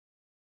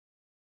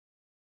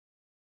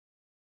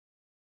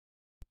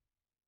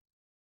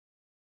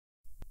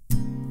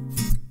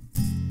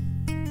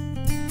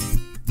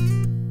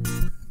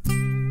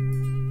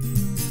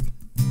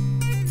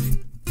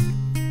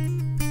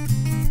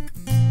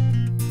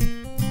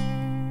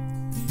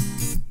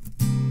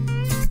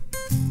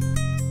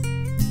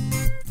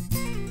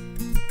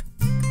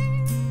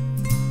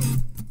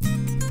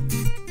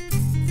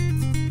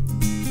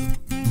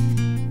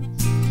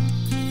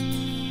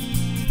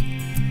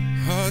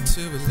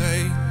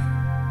play,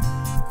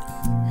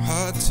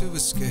 hard to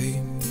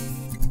escape.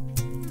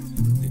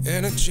 The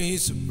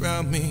energy's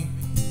around me,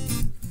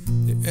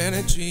 the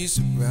energy's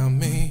around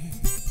me.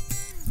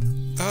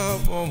 I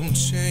won't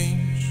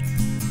change,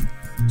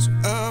 so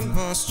I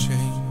must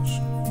change.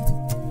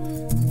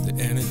 The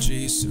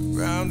energy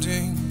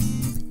surrounding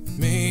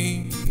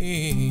me,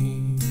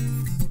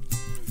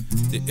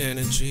 the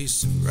energy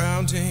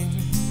surrounding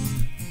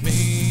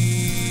me.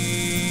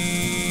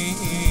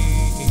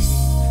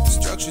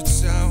 Structured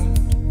sound,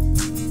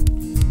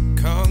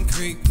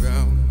 concrete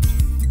ground.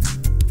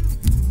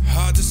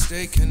 Hard to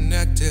stay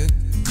connected,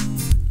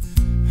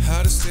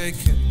 hard to stay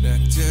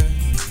connected.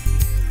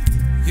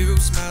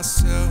 Use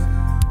myself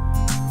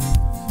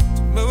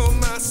to move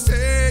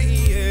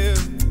myself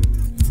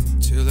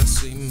till I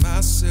see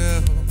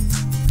myself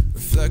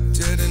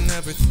reflected in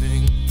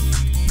everything.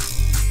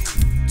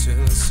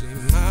 Till I see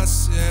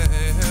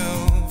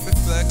myself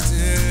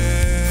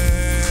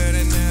reflected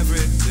in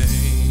everything.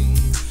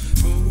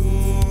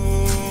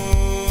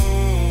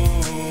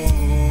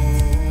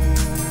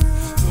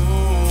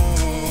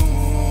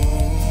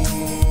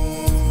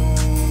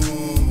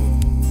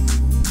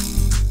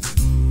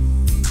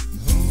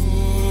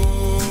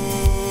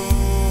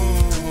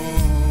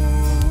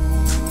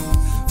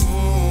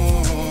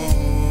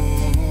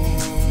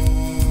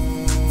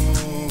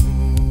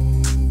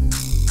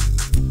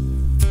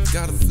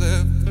 Gotta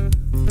flip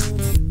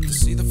to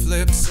see the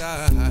flip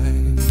side.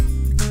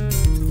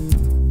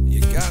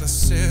 You gotta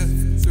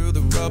sift through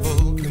the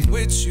rubble in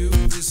which you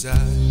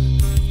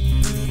reside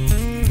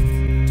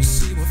to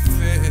see what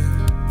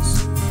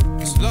fits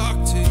is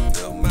locked in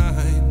your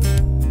mind.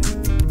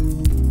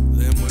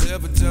 Then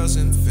whatever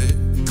doesn't fit,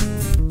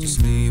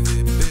 just leave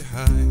it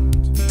behind.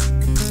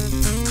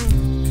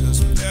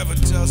 Cause whatever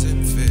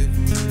doesn't fit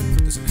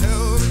doesn't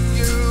help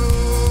you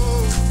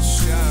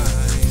shine.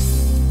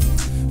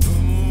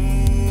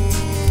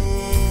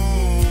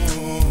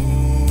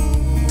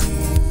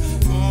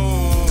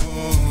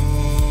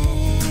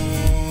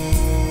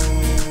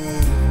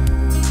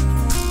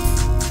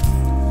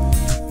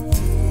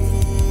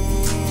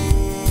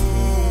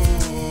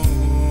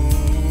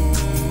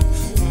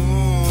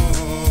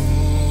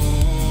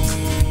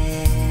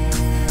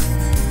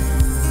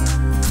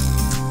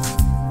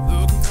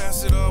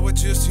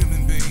 Just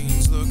human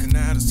beings looking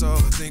at us all.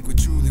 I think we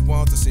truly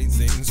want the same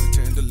things. We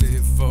tend to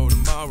live for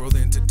tomorrow,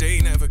 then today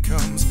never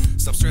comes.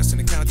 Stop stressing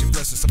and count your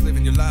blessings. Stop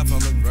living your life on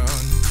the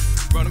run,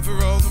 running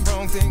for all the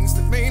wrong things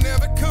that may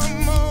never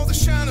come. All the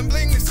shine and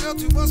bling they sell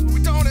to us, but we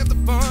don't have the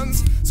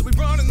funds. So we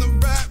run in the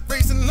rat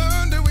race and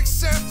learn to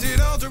accept it.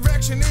 All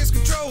direction is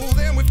controlled,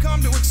 and we've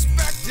come to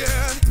expect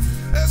it.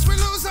 As we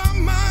lose our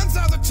minds,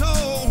 all the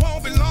toll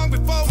won't be long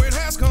before it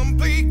has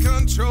complete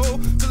control.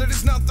 Till it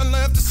is nothing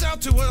left to sell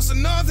to us,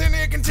 and nothing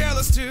it can tell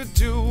us to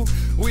do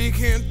we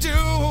can't do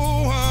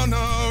on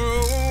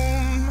our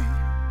own.